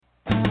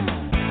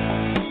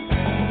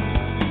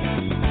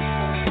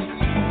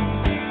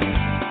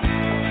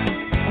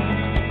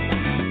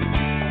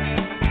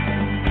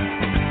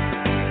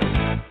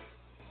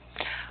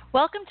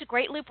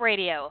Great Loop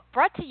Radio,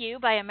 brought to you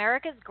by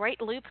America's Great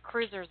Loop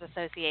Cruisers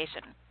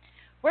Association.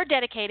 We're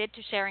dedicated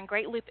to sharing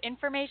Great Loop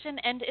information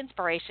and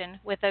inspiration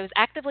with those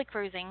actively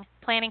cruising,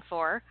 planning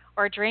for,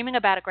 or dreaming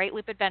about a Great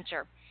Loop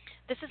adventure.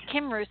 This is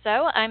Kim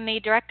Russo. I'm the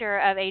director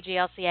of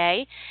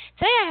AGLCA.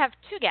 Today I have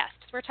two guests.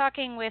 We're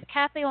talking with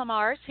Kathy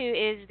Lammers, who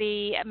is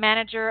the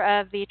manager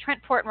of the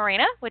Trent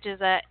Marina, which is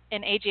an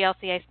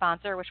AGLCA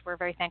sponsor, which we're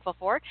very thankful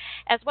for,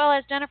 as well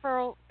as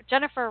Jennifer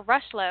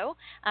Rushlow.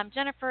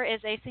 Jennifer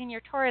is a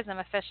senior tourism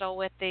official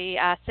with the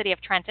city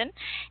of Trenton.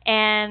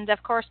 And,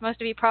 of course,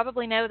 most of you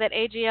probably know that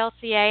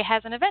AGLCA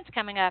has an event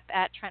coming up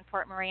at Trent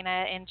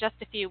Marina in just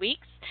a few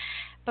weeks.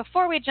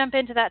 Before we jump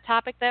into that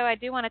topic, though, I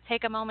do want to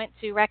take a moment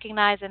to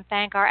recognize and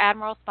thank our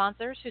Admiral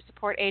sponsors who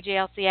support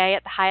AGLCA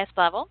at the highest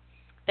level.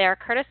 They are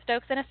Curtis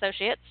Stokes and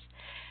Associates,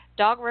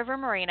 Dog River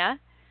Marina,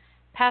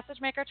 Passage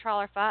Maker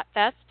Trawler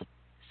Fest,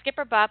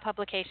 Skipper Bob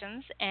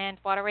Publications, and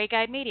Waterway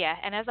Guide Media.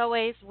 And as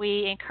always,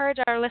 we encourage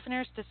our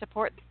listeners to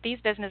support these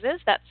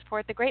businesses that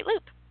support the Great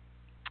Loop.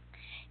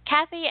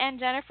 Kathy and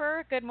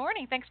Jennifer, good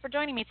morning. Thanks for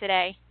joining me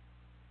today.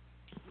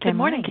 Good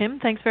morning, Kim.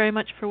 Thanks very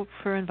much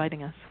for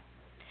inviting us.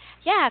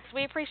 Yes,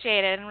 we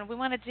appreciate it, and we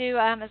want to do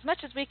as much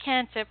as we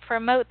can to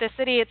promote the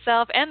city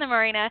itself and the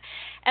marina,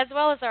 as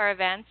well as our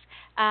events.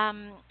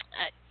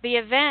 The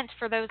event,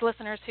 for those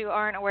listeners who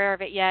aren't aware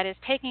of it yet, is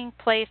taking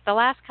place the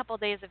last couple of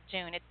days of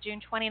June. It's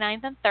June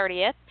 29th and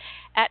 30th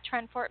at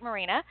Trent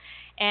Marina,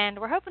 and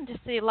we're hoping to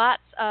see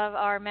lots of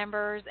our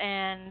members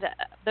and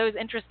those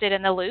interested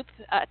in the loop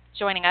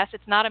joining us.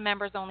 It's not a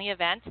members-only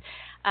event.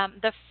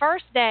 The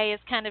first day is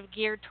kind of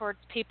geared towards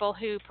people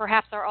who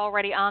perhaps are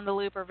already on the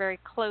loop or very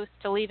close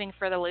to leaving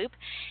for the loop,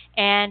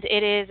 and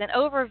it is an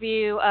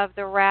overview of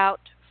the route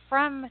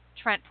from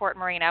Trent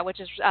Marina, which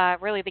is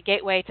really the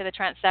gateway to the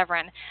Trent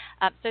Severn.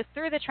 So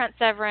through the Trent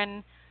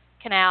Severn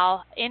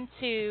Canal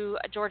into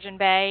Georgian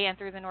Bay and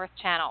through the North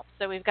Channel.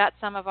 So we've got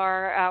some of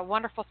our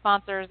wonderful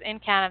sponsors in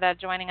Canada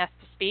joining us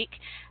to speak.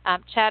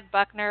 Chad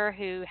Buckner,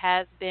 who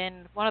has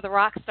been one of the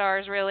rock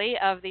stars, really,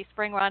 of the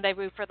Spring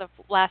Rendezvous for the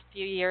last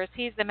few years.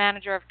 He's the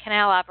manager of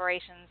canal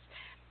operations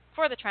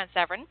for the Trent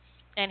Severn,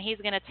 and he's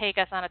going to take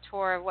us on a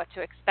tour of what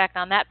to expect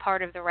on that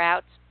part of the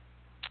route.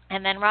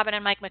 And then Robin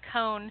and Mike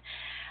McCone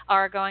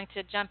are going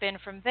to jump in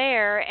from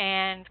there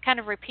and kind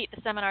of repeat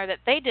the seminar that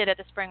they did at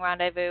the Spring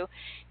Rendezvous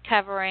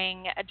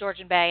covering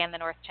Georgian Bay and the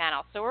North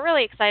Channel. So we're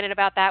really excited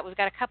about that. We've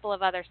got a couple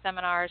of other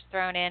seminars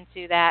thrown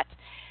into that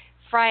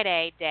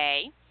Friday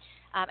day.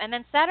 And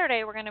then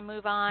Saturday we're going to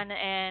move on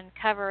and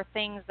cover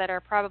things that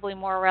are probably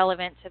more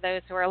relevant to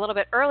those who are a little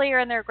bit earlier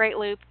in their Great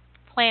Loop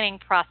planning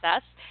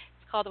process.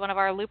 Called one of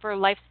our Looper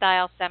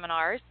Lifestyle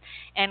Seminars,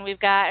 and we've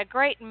got a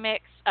great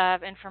mix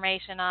of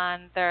information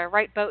on the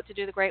right boat to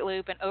do the Great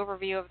Loop, an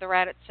overview of the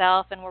route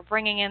itself, and we're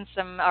bringing in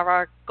some of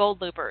our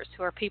Gold Loopers,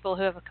 who are people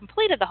who have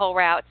completed the whole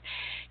route,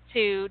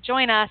 to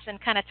join us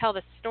and kind of tell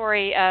the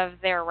story of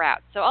their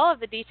route. So all of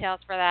the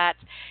details for that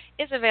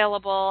is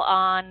available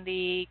on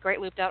the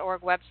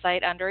greatloop.org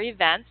website under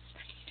events.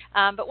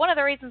 But one of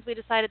the reasons we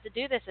decided to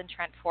do this in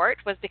Trentport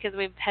was because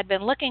we had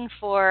been looking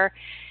for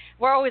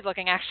We're always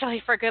looking, actually,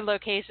 for good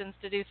locations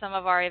to do some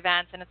of our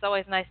events, and it's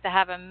always nice to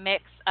have a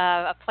mix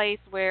of a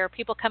place where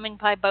people coming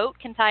by boat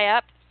can tie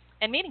up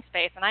and meeting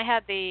space. And I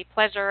had the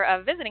pleasure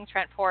of visiting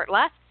Trentport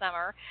last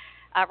summer,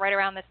 right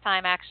around this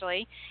time,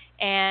 actually,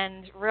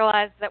 and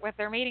realized that with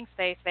their meeting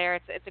space there,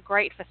 it's a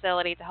great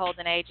facility to hold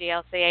an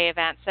AGLCA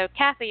event. So,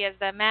 Kathy, as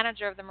the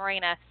manager of the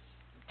marina,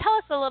 tell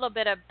us a little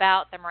bit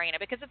about the marina,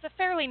 because it's a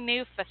fairly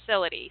new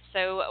facility.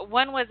 So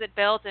when was it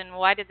built, and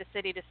why did the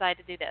city decide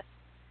to do this?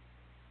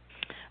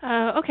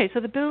 Okay,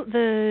 so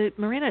the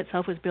marina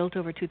itself was built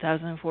over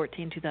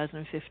 2014,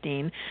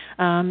 2015.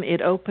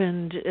 It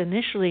opened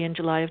initially in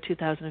July of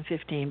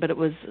 2015, but it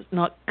was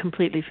not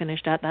completely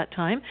finished at that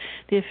time.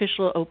 The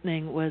official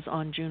opening was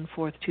on June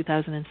 4th,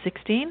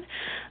 2016.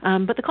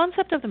 But the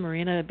concept of the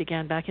marina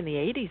began back in the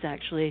 80s,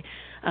 actually,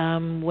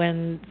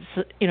 when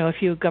a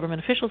few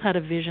government officials had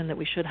a vision that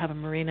we should have a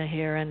marina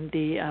here and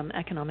the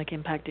economic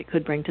impact it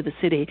could bring to the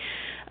city.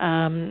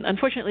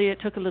 Unfortunately, it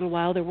took a little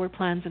while. There were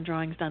plans and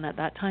drawings done at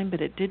that time, but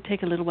it did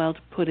take a little while to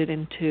put it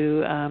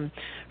into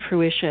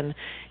fruition.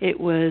 It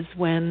was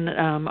when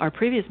our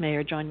previous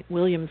mayor, John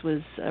Williams,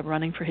 was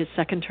running for his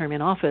second term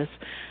in office.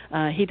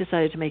 He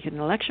decided to make it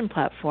an election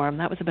platform.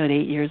 That was about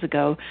 8 years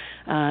ago,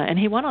 and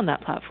he won on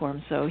that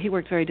platform. So he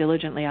worked very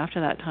diligently after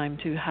that time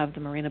to have the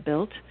marina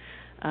built,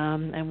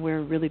 and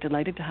we're really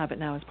delighted to have it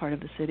now as part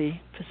of the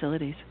city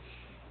facilities.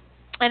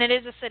 And it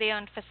is a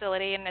city-owned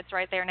facility, and it's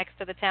right there next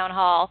to the town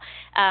hall.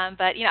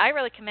 But I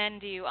really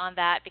commend you on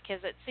that, because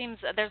it seems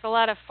there's a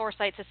lot of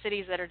foresight to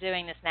cities that are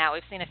doing this now.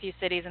 We've seen a few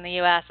cities in the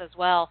U.S. as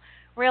well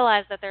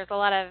realize that there's a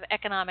lot of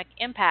economic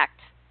impact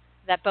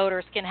that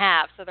boaters can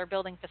have. So they're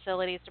building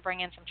facilities to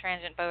bring in some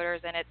transient boaters,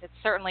 and it's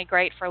certainly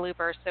great for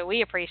loopers, so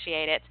we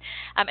appreciate it.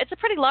 It's a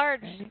pretty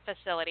large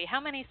facility.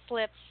 How many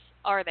slips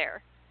are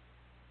there?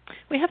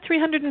 We have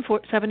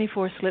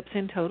 374 slips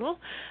in total.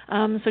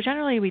 So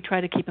generally we try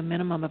to keep a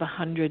minimum of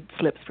 100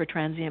 slips for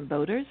transient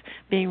boaters.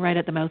 Being right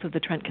at the mouth of the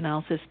Trent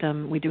Canal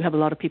system, we do have a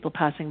lot of people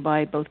passing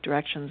by both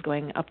directions,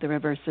 going up the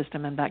river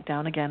system and back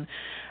down again.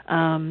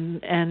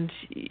 And,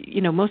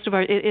 most of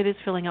it is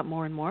filling up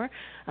more and more.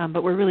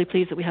 But we're really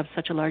pleased that we have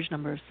such a large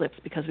number of slips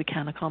because we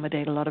can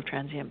accommodate a lot of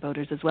transient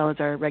boaters as well as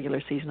our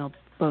regular seasonal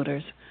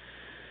boaters.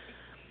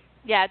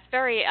 Yeah, it's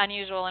very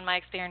unusual in my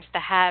experience to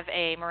have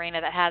a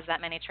marina that has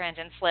that many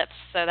transient slips.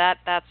 So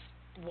that's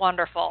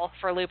wonderful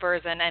for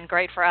loopers and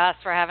great for us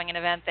for having an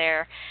event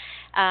there.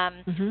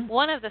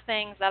 One of the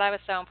things that I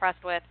was so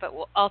impressed with, but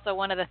also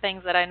one of the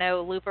things that I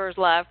know loopers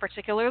love,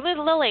 particularly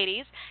the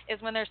ladies,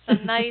 is when there's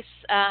some nice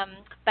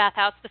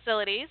bathhouse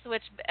facilities,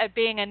 which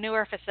being a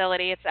newer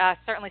facility, it's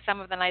certainly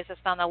some of the nicest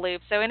on the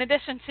loop. So in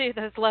addition to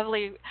those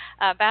lovely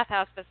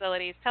bathhouse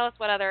facilities, tell us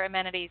what other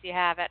amenities you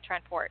have at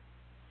Trentport.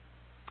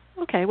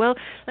 Okay, well,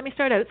 let me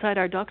start outside.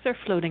 Our docks are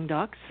floating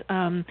docks,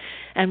 and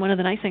one of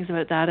the nice things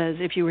about that is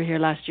if you were here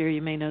last year,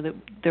 you may know that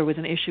there was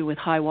an issue with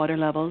high water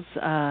levels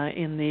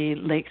in the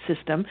lake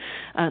system.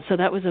 So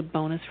that was a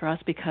bonus for us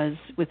because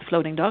with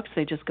floating docks,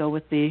 they just go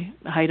with the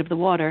height of the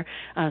water,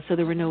 so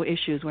there were no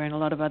issues, where in a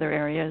lot of other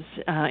areas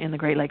in the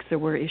Great Lakes there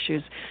were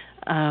issues.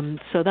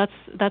 So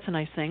that's a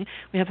nice thing.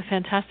 We have a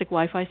fantastic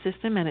Wi-Fi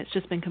system, and it's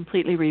just been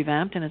completely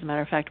revamped. And as a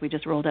matter of fact, we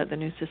just rolled out the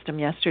new system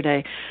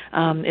yesterday.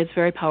 It's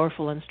very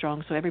powerful and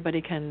strong, so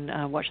everybody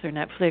can watch their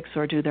Netflix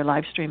or do their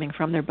live streaming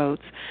from their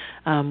boats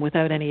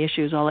without any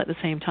issues, all at the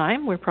same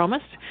time, we're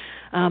promised.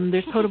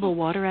 There's potable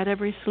water at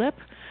every slip.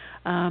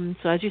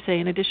 So as you say,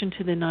 in addition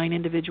to the 9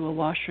 individual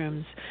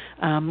washrooms,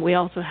 we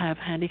also have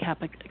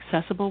handicap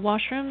accessible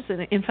washrooms.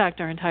 And in fact,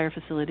 our entire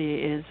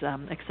facility is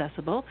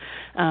accessible.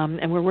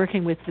 And we're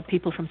working with the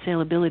people from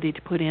Sailability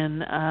to put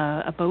in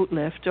a boat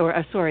lift,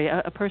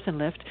 a person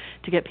lift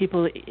to get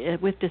people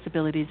with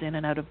disabilities in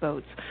and out of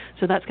boats.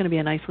 So that's going to be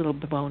a nice little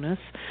bonus.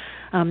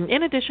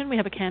 In addition, we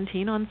have a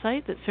canteen on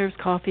site that serves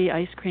coffee,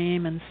 ice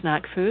cream, and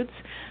snack foods.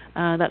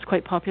 That's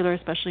quite popular,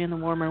 especially in the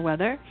warmer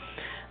weather.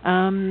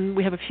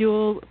 We have a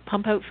fuel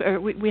pump out.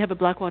 We have a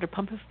blackwater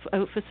pump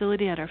out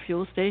facility at our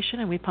fuel station,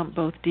 and we pump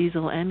both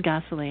diesel and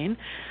gasoline.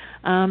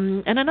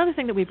 And another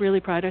thing that we really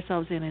pride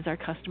ourselves in is our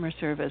customer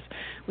service.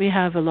 We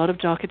have a lot of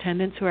dock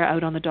attendants who are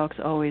out on the docks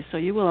always, so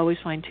you will always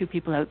find 2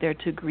 people out there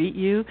to greet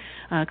you,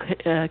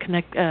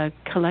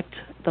 collect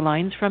the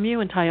lines from you,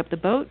 and tie up the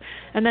boat,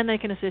 and then they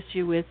can assist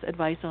you with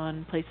advice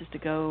on places to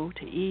go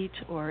to eat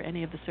or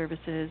any of the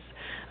services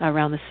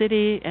around the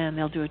city, and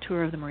they'll do a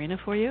tour of the marina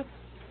for you.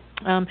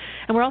 And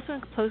we're also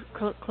in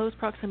close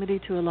proximity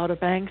to a lot of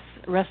banks,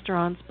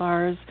 restaurants,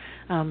 bars,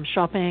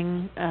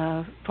 shopping,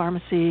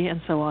 pharmacy,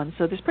 and so on.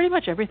 So there's pretty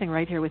much everything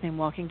right here within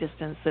walking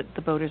distance that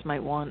the boaters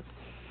might want.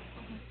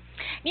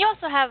 You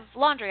also have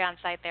laundry on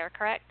site there,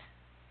 correct?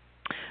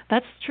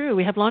 That's true.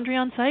 We have laundry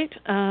on site,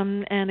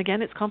 and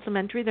again, it's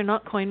complimentary. They're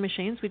not coin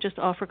machines. We just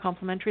offer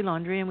complimentary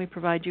laundry, and we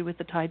provide you with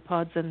the Tide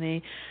Pods and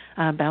the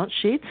bounce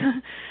sheets.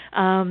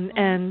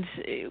 And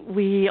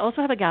we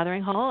also have a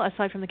gathering hall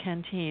aside from the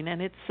canteen,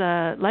 and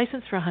it's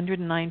licensed for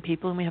 109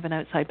 people, and we have an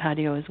outside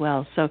patio as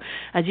well. So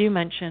as you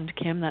mentioned,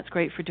 Kim, that's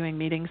great for doing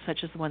meetings such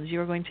as the ones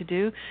you're going to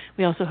do.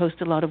 We also host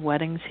a lot of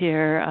weddings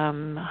here,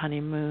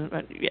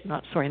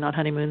 not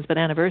honeymoons, but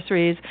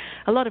anniversaries,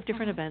 a lot of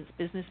different events,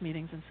 business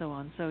meetings, and so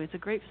on. So it's a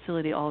great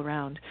facility all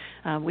around.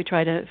 We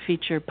try to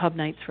feature pub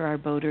nights for our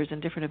boaters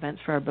and different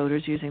events for our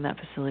boaters using that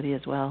facility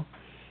as well.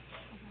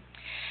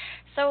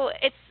 So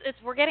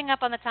we're getting up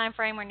on the time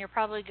frame when you're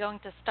probably going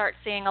to start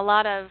seeing a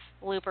lot of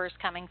loopers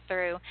coming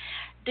through.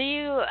 Do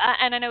you?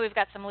 And I know we've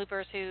got some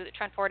loopers who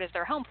Trentport is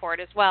their home port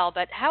as well.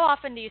 But how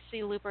often do you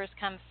see loopers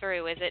come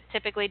through? Is it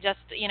typically just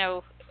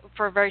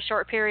for a very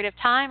short period of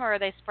time, or are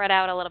they spread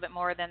out a little bit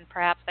more than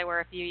perhaps they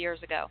were a few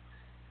years ago?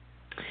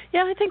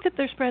 Yeah, I think that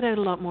they're spread out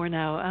a lot more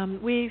now.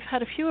 We've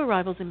had a few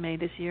arrivals in May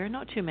this year,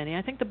 not too many.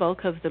 I think the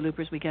bulk of the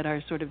loopers we get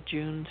are sort of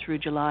June through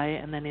July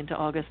and then into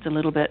August a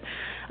little bit.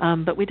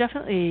 But we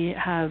definitely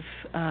have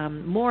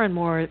more and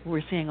more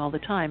we're seeing all the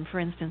time.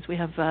 For instance, we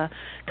have a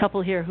couple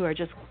here who are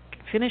just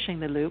finishing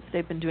the loop.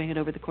 They've been doing it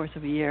over the course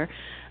of a year,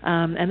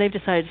 and they've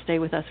decided to stay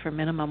with us for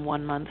minimum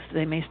 1 month.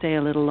 They may stay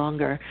a little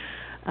longer.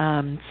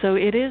 So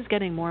it is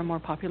getting more and more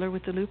popular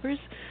with the loopers,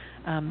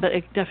 but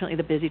definitely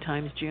the busy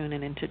times, June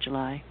and into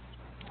July.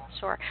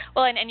 Sure.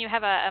 Well, and you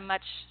have a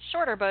much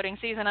shorter boating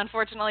season,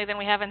 unfortunately, than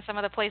we have in some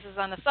of the places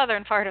on the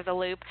southern part of the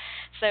loop.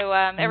 So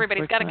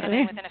everybody's got to come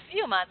in within a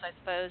few months, I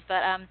suppose.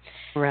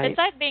 But right.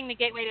 Besides being the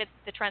gateway to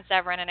the Trent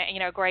Severn and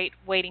a great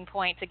waiting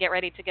point to get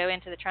ready to go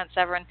into the Trent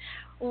Severn,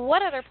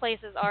 what other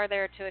places are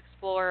there to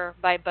explore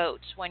by boat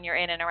when you're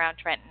in and around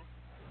Trenton?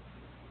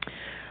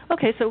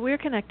 Okay, so we're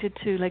connected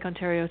to Lake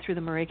Ontario through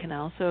the Murray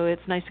Canal, so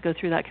it's nice to go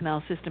through that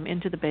canal system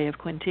into the Bay of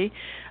Quinte.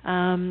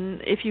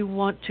 If you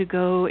want to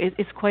go,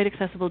 it's quite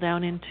accessible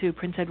down into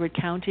Prince Edward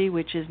County,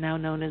 which is now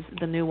known as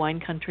the New Wine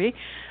Country,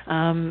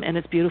 and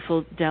it's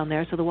beautiful down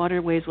there. So the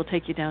waterways will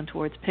take you down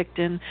towards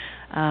Picton.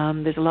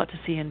 There's a lot to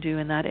see and do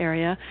in that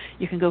area.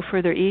 You can go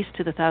further east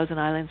to the Thousand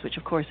Islands, which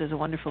of course is a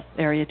wonderful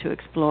area to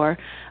explore.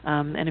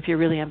 And if you're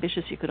really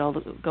ambitious, you could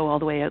go all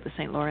the way out the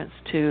St. Lawrence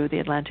to the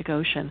Atlantic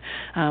Ocean.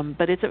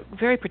 But it's a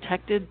very protected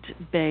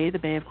bay, the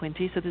Bay of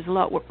Quinte, so there's a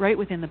lot right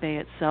within the bay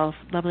itself,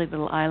 lovely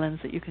little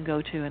islands that you can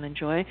go to and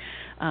enjoy,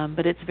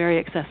 but it's very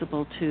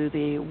accessible to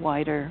the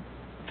wider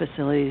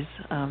facilities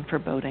for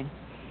boating.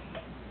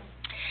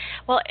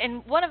 Well,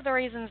 and one of the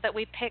reasons that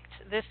we picked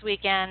this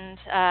weekend,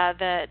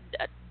 the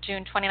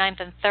June 29th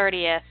and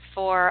 30th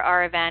for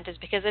our event, is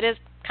because it is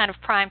kind of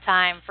prime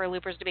time for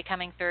loopers to be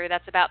coming through.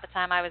 That's about the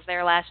time I was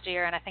there last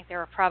year, and I think there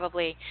were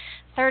probably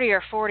 30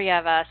 or 40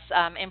 of us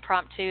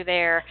impromptu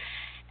there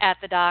at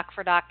the dock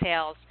for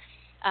Docktails.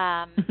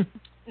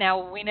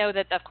 Now, we know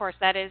that, of course,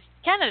 that is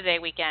Canada Day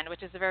weekend,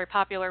 which is a very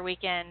popular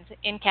weekend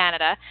in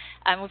Canada.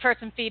 We've heard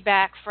some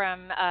feedback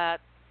from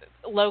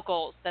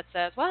locals that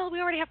says, well, we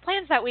already have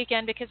plans that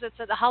weekend because it's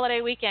a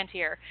holiday weekend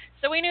here.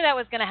 So we knew that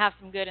was going to have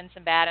some good and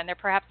some bad, and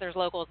perhaps there's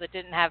locals that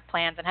didn't have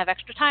plans and have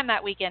extra time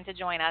that weekend to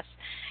join us.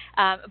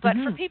 But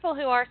for people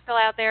who are still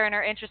out there and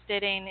are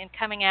interested in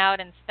coming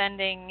out and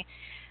spending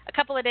a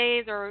couple of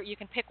days, or you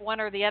can pick one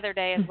or the other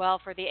day as well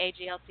for the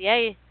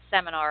AGLCA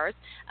seminars,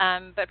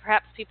 but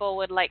perhaps people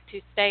would like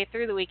to stay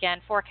through the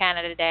weekend for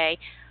Canada Day.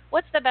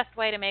 What's the best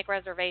way to make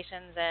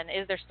reservations, and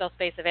is there still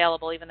space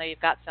available even though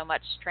you've got so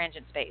much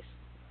transient space?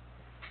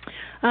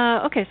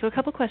 Okay, so a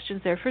couple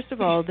questions there. First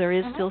of all, there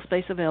is still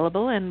space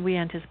available, and we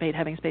anticipate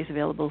having space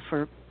available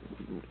for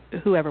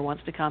whoever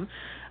wants to come.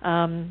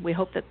 We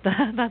hope that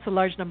that's a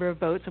large number of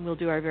boats, and we'll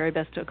do our very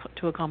best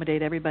to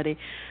accommodate everybody.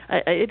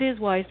 It is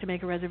wise to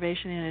make a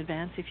reservation in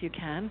advance if you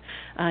can.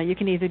 You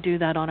can either do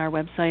that on our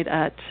website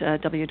at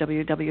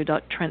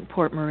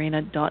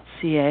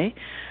www.trentportmarina.ca.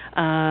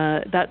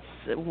 That's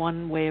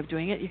one way of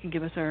doing it. You can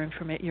give us your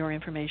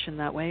information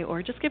that way,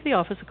 or just give the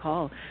office a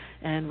call,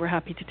 and we're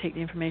happy to take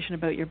the information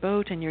about your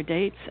boat and your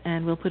dates,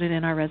 and we'll put it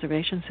in our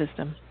reservation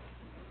system.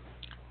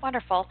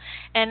 Wonderful.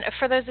 And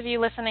for those of you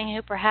listening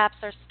who perhaps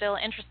are still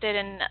interested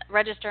in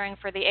registering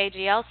for the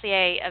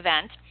AGLCA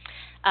event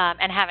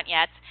and haven't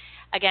yet,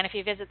 again, if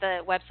you visit the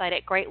website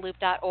at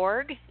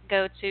greatloop.org,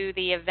 go to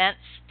the events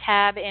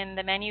tab in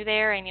the menu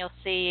there, and you'll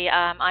see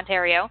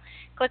Ontario.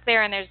 Click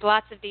there, and there's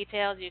lots of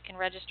details. You can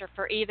register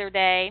for either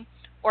day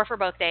or for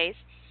both days.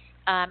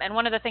 And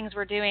one of the things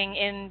we're doing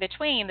in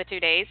between the 2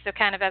 days, so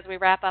kind of as we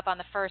wrap up on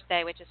the first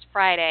day, which is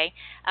Friday,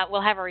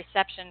 we'll have a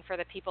reception for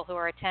the people who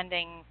are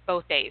attending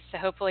both days. So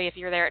hopefully if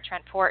you're there at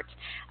Trent Port,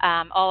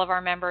 all of our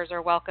members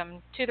are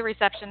welcome to the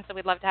reception, so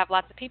we'd love to have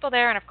lots of people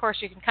there. And, of course,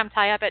 you can come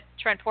tie up at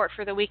Trent Port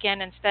for the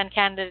weekend and spend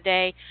Canada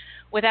Day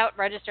without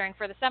registering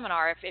for the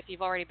seminar. If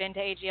you've already been to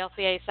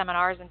AGLCA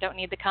seminars and don't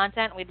need the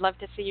content, we'd love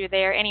to see you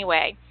there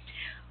anyway.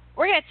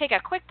 We're going to take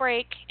a quick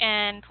break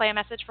and play a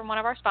message from one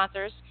of our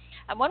sponsors.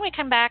 When we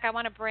come back, I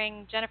want to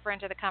bring Jennifer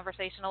into the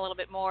conversation a little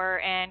bit more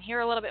and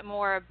hear a little bit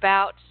more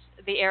about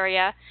the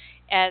area,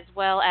 as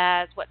well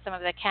as what some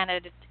of the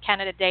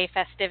Canada Day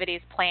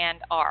festivities planned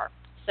are.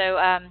 So,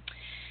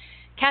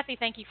 Kathy,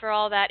 thank you for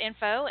all that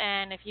info,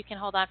 and if you can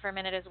hold on for a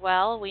minute as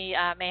well, we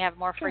may have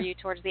more for you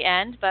towards the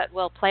end, but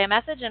we'll play a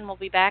message and we'll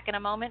be back in a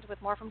moment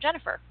with more from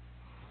Jennifer.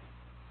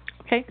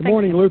 Okay. Good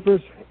morning,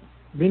 loopers.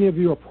 Many of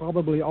you are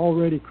probably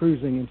already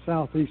cruising in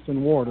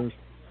southeastern waters,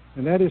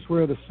 and that is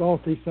where the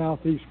Salty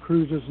Southeast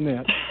Cruisers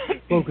Net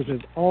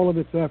focuses all of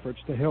its efforts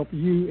to help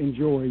you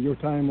enjoy your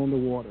time on the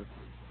water.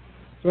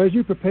 So as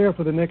you prepare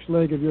for the next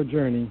leg of your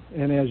journey,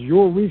 and as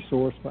your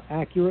resource for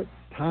accurate,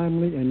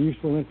 timely, and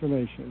useful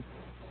information,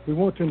 we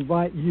want to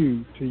invite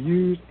you to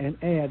use and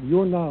add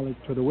your knowledge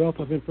to the wealth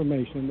of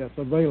information that's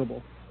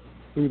available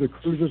through the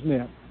Cruisers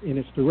Net in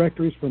its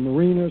directories for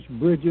marinas,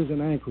 bridges,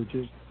 and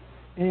anchorages,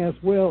 as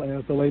well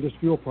as the latest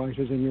fuel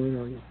prices in your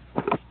area.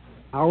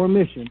 Our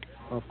mission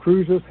of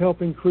Cruisers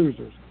Helping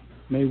Cruisers,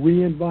 may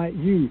we invite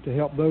you to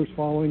help those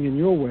following in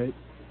your wake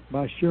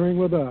by sharing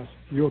with us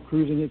your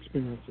cruising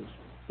experiences.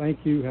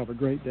 Thank you. Have a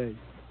great day.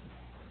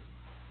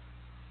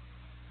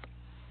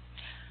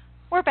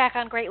 We're back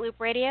on Great Loop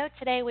Radio.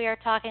 Today we are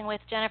talking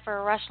with Jennifer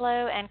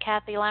Rushlow and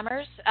Kathy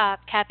Lammers.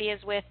 Kathy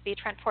is with the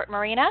Trent Port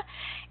Marina,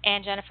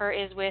 and Jennifer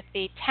is with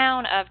the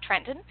town of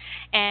Trenton.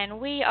 And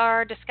we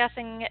are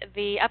discussing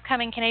the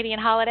upcoming Canadian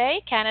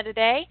holiday, Canada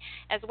Day,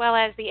 as well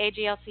as the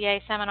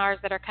AGLCA seminars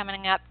that are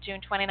coming up June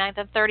 29th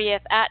and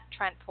 30th at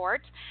Trent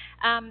Port.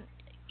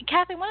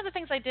 Kathy, one of the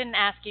things I didn't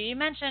ask you, you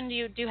mentioned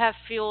you do have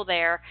fuel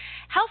there.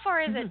 How far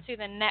is it to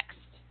the next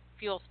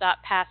fuel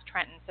stop past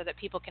Trenton so that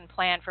people can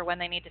plan for when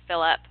they need to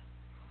fill up?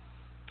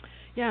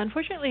 Yeah,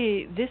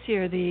 unfortunately, this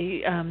year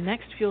the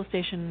next fuel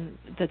station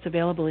that's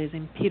available is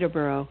in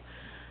Peterborough.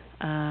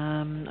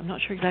 I'm not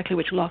sure exactly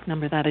which lock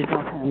number that is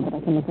offhand, but I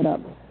can look it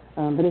up.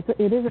 But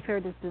it is a fair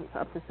distance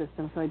up the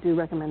system, so I do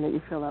recommend that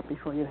you fill up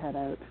before you head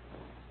out.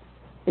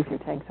 if your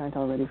tanks aren't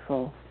already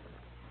full.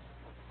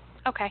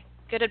 Okay,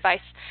 good advice.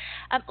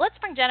 Let's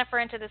bring Jennifer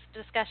into this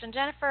discussion.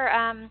 Jennifer,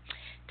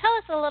 tell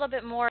us a little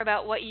bit more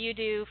about what you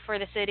do for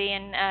the city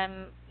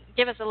and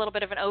give us a little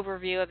bit of an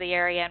overview of the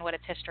area and what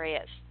its history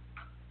is.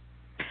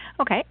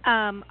 Okay.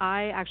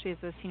 I actually, as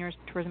the Senior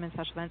Tourism and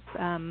Special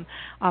Events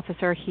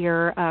Officer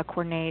here,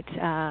 coordinate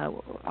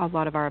a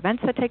lot of our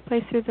events that take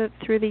place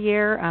through the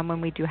year. When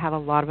we do have a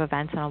lot of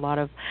events and a lot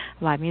of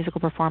live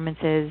musical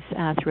performances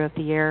throughout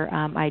the year,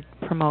 I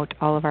promote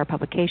all of our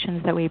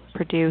publications that we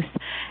produce,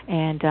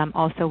 and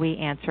also we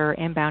answer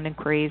inbound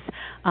inquiries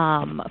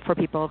for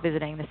people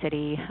visiting the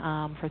city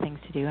for things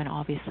to do, and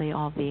obviously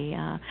all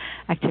the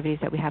activities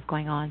that we have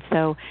going on.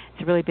 So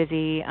it's a really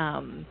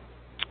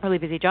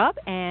busy job,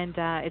 and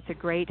it's a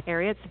great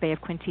area. It's the Bay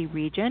of Quinte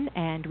region,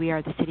 and we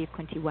are the city of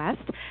Quinte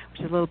West, which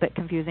is a little bit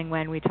confusing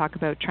when we talk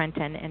about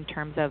Trenton in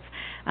terms of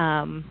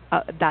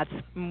that's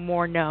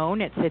more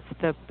known. It's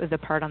the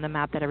part on the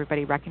map that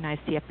everybody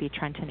recognizes, CFB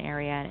Trenton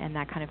area and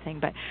that kind of thing.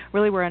 But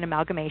really, we're an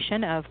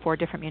amalgamation of 4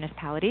 different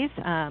municipalities: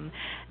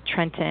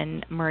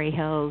 Trenton, Murray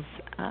Hills,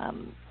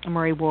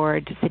 Murray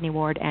Ward, Sydney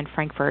Ward, and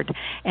Frankfurt.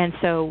 And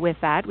so with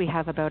that, we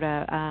have about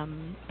a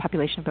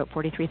population of about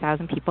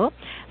 43,000 people.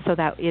 So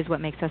that is what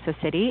makes us a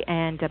city.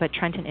 And but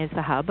Trenton is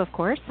the hub, of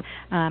course.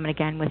 And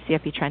again, with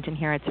CFB Trenton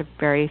here, it's a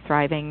very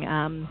thriving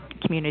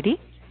community.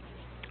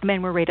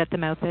 And we're right at the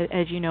mouth,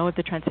 as you know, of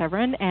the Trent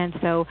Severn, and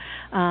so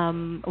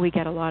we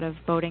get a lot of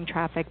boating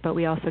traffic, but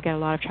we also get a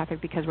lot of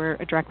traffic because we're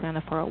directly on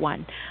the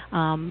 401.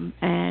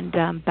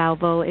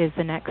 Belleville is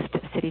the next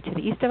city to the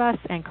east of us,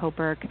 and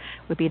Coburg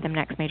would be the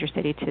next major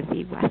city to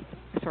the west.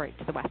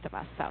 To the west of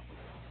us. So.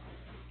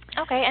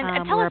 Okay,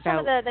 and tell us some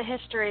of the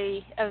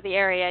history of the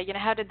area. You know,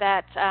 how did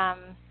that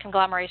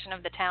conglomeration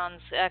of the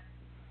towns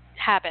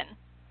happen?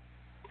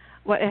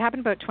 Well, it happened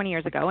about 20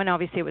 years ago, and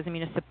obviously it was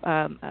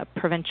a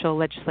provincial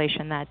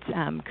legislation that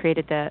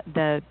created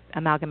the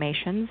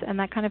amalgamations and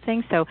that kind of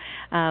thing. So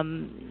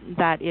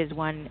that is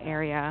one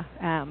area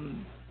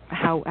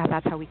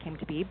that's how we came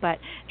to be. But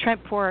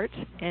Trentport,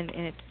 in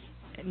its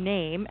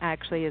name,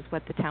 actually is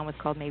what the town was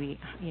called maybe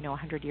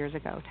 100 years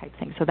ago type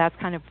thing. So that's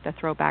kind of the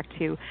throwback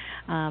to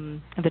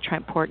the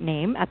Trentport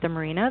name at the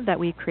marina that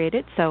we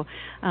created. So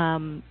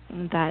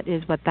that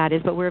is what that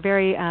is. But we're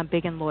very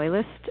big in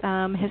loyalist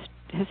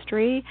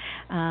history.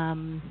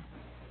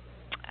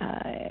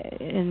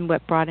 In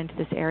what brought into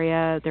this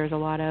area, there's a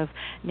lot of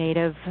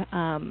Native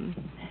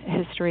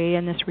history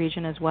in this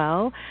region as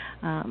well.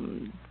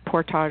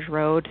 Portage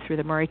Road through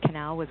the Murray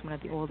Canal was one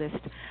of the oldest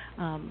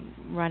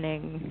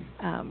running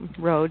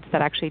roads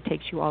that actually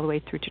takes you all the way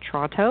through to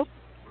Toronto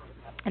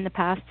in the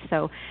past.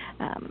 So,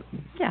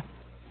 yeah.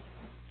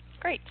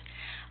 Great.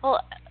 Well,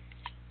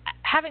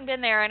 having been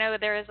there, I know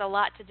there is a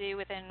lot to do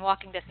within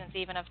walking distance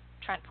even of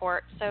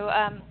Trentport. So,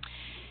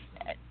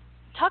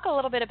 talk a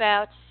little bit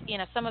about,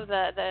 some of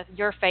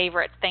your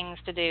favorite things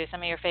to do,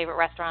 some of your favorite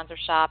restaurants or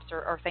shops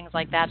or things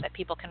like that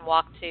people can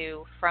walk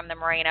to from the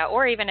marina,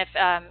 or even if,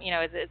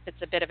 if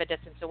it's a bit of a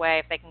distance away,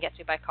 if they can get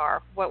to by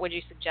car. What would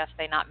you suggest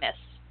they not miss?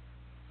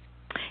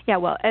 Yeah,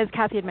 well, as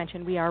Kathy had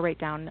mentioned, we are right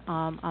down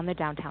on the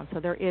downtown, so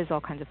there is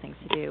all kinds of things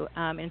to do.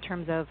 In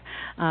terms of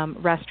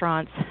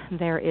restaurants,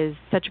 there is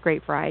such a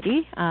great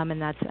variety, and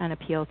that's an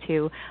appeal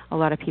to a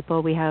lot of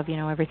people. We have,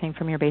 everything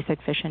from your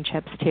basic fish and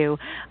chips to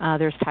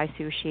there's Thai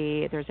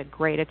sushi, there's a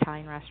great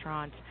Italian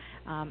restaurant,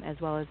 as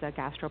well as a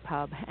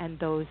gastropub, and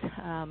those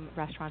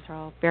restaurants are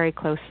all very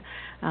close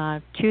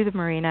to the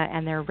marina,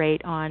 and they're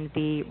right on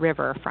the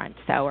riverfront,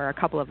 or a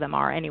couple of them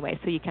are anyway,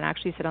 so you can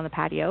actually sit on the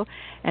patio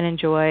and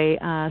enjoy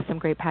some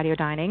great patio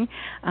dining.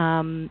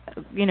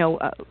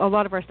 A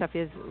lot of our stuff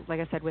is, like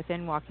I said,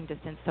 within walking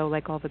distance, so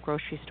like all the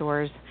grocery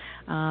stores,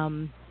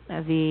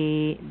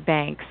 the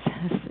banks,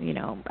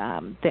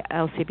 the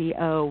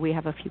LCBO. We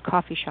have a few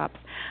coffee shops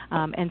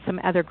and some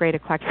other great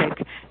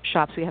eclectic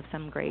shops. We have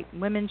some great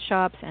women's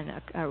shops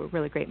and a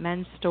really great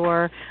men's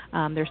store.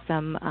 There's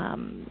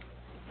some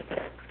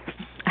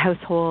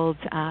households,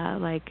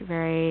 like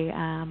very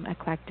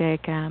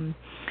eclectic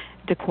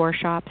decor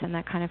shops and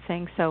that kind of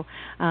thing. So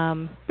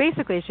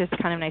basically it's just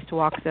kind of nice to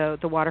walk the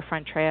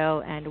waterfront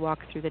trail and walk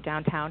through the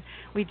downtown.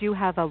 We do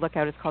have a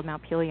lookout. It's called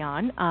Mount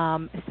Pelion.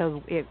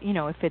 So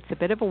if it's a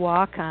bit of a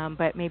walk,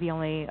 but maybe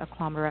only a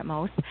kilometer at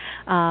most,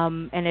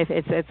 and if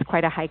it's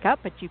quite a hike up,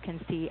 but you can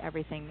see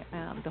everything,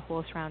 the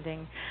whole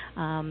surrounding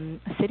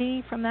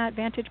city from that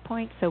vantage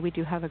point. So we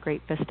do have a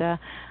great vista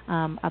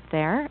up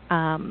there.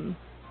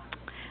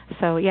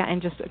 So yeah,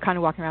 and just kind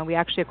of walking around. We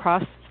actually,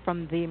 across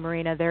from the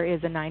marina, there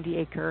is a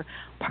 90-acre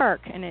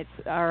park, and it's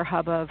our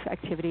hub of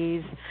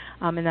activities,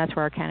 and that's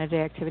where our Canada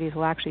Day activities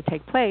will actually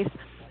take place.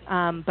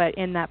 But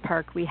in that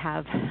park, we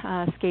have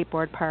a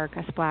skateboard park,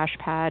 a splash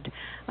pad,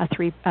 a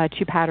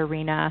two-pad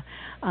arena.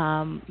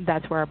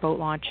 That's where our boat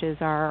launches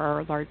are,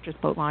 our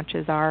largest boat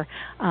launches are.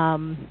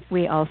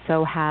 We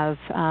also have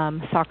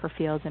soccer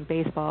fields and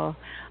baseball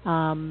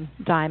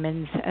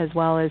diamonds, as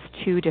well as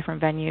 2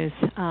 different venues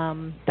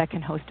that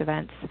can host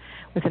events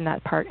within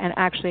that park. And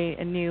actually,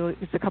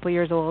 it's a couple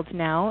years old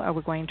now.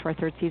 We're going to our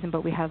 3rd season,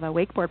 but we have a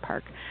wakeboard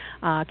park,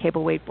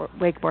 cable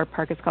wakeboard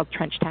park. It's called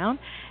Trenchtown.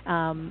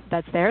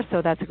 That's there,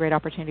 so that's a great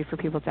opportunity for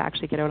people to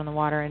actually get out on the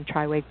water and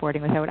try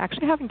wakeboarding without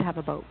actually having to have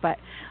a boat, but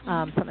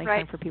something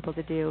fun for people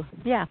to do.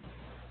 Yeah.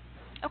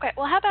 Okay.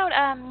 Well, how about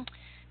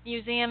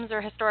museums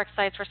or historic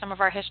sites for some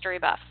of our history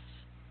buffs?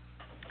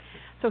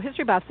 So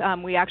history buffs,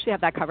 we actually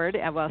have that covered,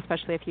 well,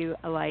 especially if you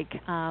like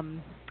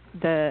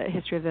the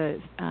history of the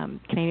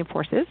Canadian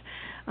Forces.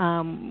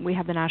 We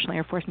have the National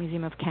Air Force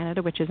Museum of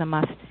Canada, which is a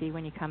must-see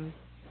when you come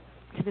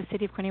to the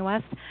city of Quinte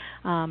West.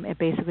 It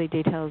basically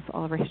details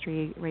all of our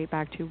history right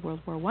back to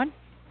World War I.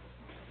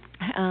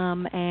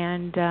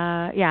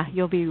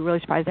 You'll be really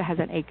surprised. It has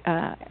an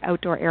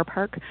outdoor air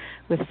park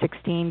with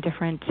 16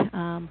 different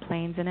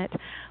planes in it.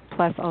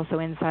 Plus, also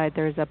inside,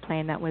 there's a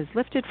plane that was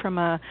lifted from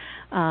a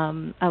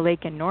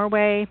lake in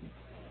Norway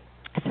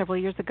several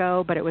years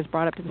ago, but it was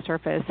brought up to the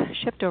surface,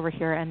 shipped over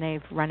here, and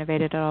they've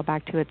renovated it all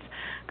back to its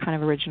kind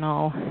of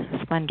original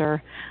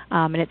splendor.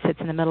 And it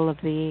sits in the middle of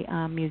the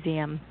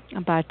museum.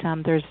 But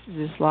there's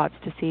lots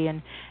to see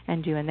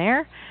and do in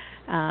there.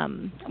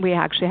 We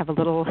actually have a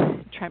little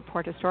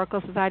Trentport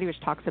Historical Society, which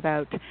talks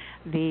about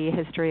the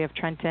history of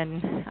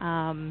Trenton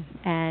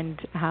and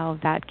how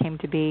that came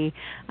to be.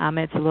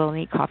 It's a little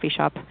neat coffee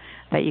shop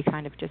that you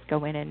kind of just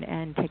go in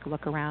and take a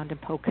look around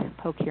and poke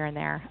here and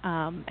there.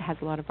 It has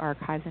a lot of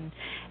archives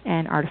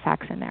and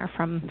artifacts in there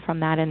from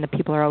that, and the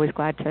people are always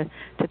glad to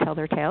tell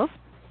their tales.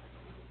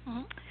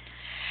 Mm-hmm.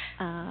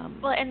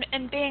 Well,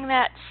 and being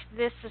that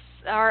this is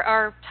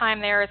our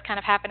time there is kind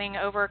of happening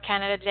over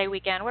Canada Day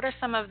weekend, what are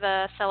some of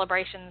the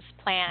celebrations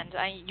planned?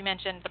 You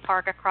mentioned the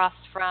park across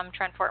from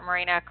Trentport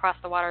Marina, across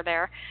the water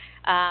there.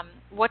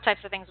 What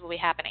types of things will be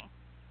happening?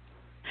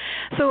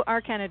 So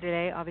our Canada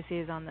Day obviously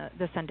is on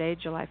the Sunday,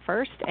 July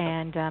 1st,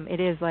 and it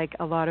is like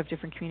a lot of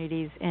different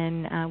communities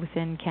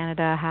within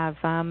Canada have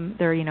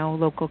their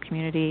local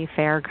community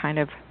fair kind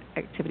of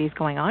activities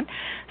going on.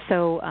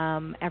 So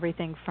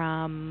everything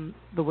from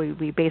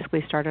we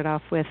basically started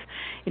off with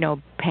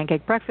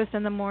pancake breakfast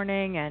in the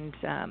morning, and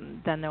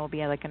then there will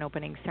be like an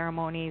opening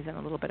ceremonies and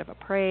a little bit of a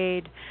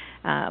parade.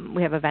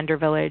 We have a vendor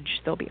village.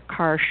 There'll be a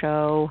car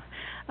show.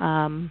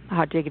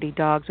 Hot Diggity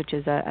Dogs, which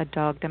is a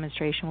dog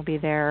demonstration, will be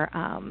there.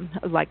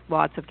 Like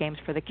lots of games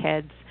for the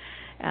kids.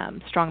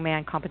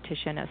 Strongman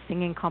competition, a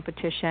singing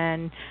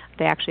competition.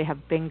 They actually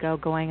have bingo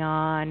going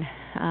on.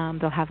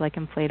 They'll have like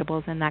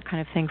inflatables and that kind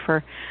of thing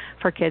for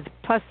kids,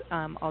 plus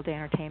all day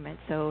entertainment.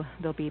 So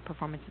there'll be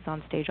performances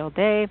on stage all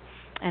day,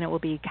 and it will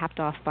be capped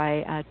off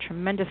by a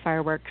tremendous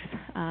fireworks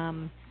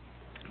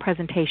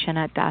presentation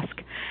at dusk,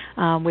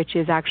 which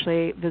is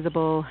actually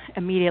visible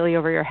immediately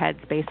over your heads.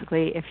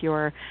 Basically, if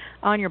you're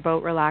on your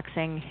boat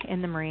relaxing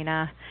in the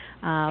marina,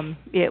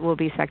 it will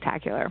be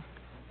spectacular.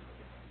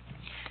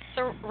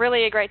 So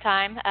really a great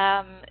time.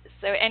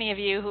 So any of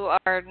you who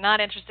are not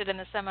interested in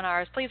the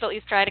seminars, please at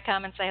least try to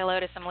come and say hello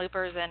to some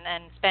loopers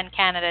and spend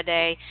Canada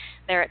Day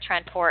there at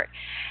Trentport.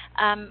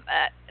 I'm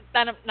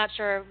not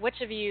sure which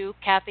of you,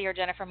 Kathy or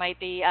Jennifer, might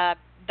be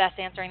best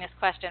answering this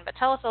question, but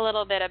tell us a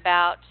little bit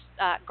about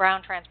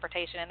ground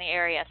transportation in the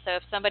area. So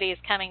if somebody is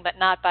coming but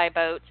not by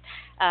boat,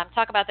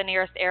 talk about the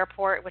nearest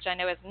airport, which I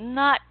know is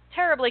not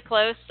terribly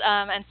close,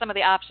 and some of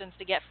the options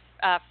to get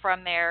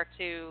from there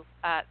to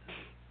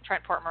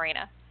Trentport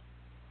Marina.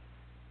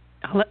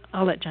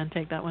 I'll let Jen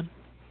take that one.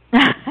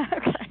 Okay.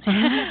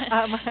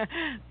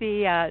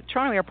 The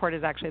Toronto airport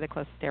is actually the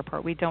closest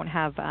airport. We don't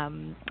have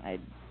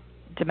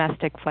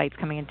domestic flights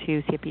coming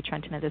into CFB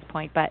Trenton at this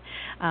point, but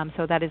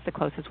so that is the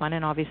closest one.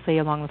 And obviously,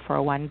 along the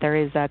 401, there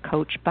is a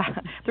coach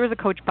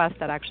bus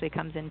that actually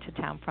comes into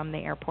town from the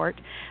airport.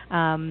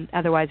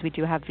 Otherwise, we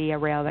do have Via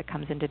Rail that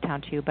comes into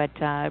town too, but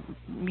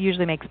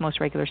usually makes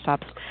most regular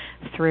stops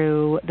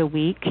through the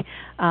week.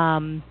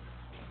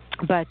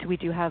 But we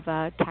do have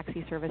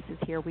taxi services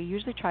here. We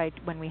usually try,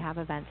 when we have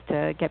events,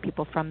 to get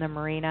people from the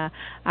marina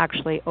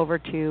actually over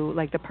to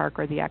like the park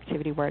or the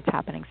activity where it's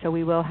happening. So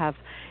we will have,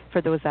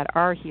 for those that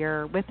are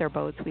here with their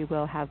boats, we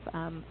will have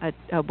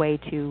a way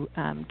to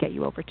get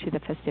you over to the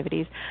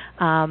festivities.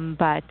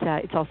 But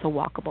it's also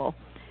walkable,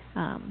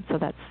 so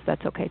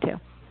that's okay too.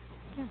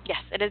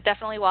 Yes, it is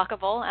definitely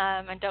walkable,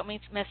 and don't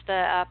miss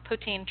the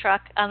poutine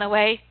truck on the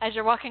way as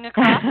you're walking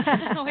across.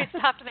 We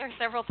stopped there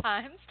several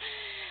times.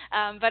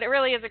 But it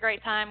really is a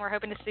great time. We're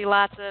hoping to see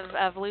lots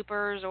of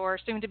loopers or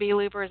soon-to-be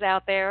loopers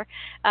out there.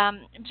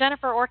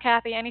 Jennifer or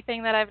Kathy,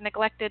 anything that I've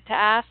neglected to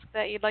ask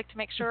that you'd like to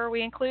make sure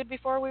we include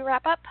before we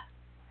wrap up?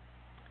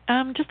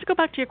 Just to go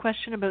back to your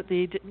question about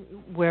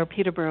where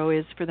Peterborough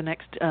is for the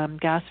next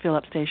gas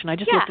fill-up station, I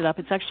just looked it up.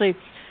 It's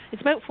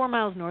about 4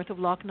 miles north of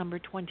lock number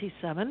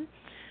 27.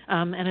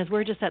 And as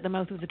we're just at the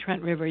mouth of the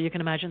Trent River, you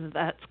can imagine that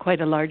that's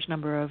quite a large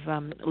number of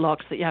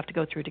locks that you have to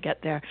go through to get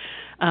there.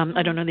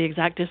 I don't know the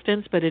exact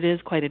distance, but it is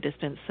quite a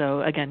distance.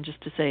 So again,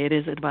 just to say, it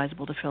is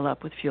advisable to fill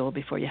up with fuel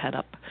before you head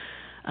up.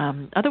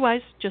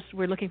 Otherwise,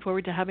 we're looking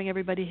forward to having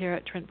everybody here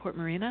at Trentport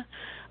Marina,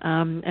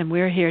 and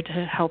we're here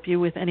to help you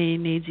with any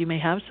needs you may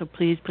have. So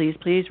please, please,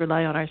 please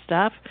rely on our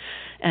staff,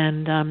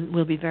 and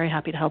we'll be very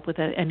happy to help with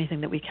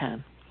anything that we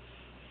can.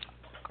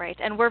 Great,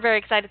 and we're very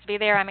excited to be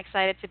there. I'm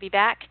excited to be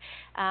back.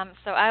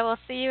 So I will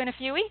see you in a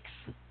few weeks.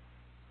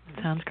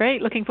 Sounds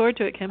great. Looking forward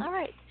to it, Kim. All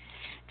right.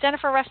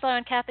 Jennifer Rushlow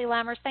and Kathy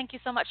Lammers, thank you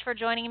so much for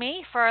joining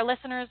me. For our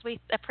listeners, we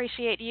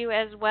appreciate you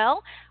as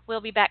well. We'll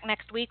be back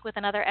next week with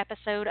another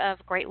episode of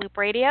Great Loop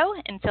Radio.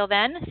 Until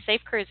then, safe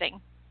cruising.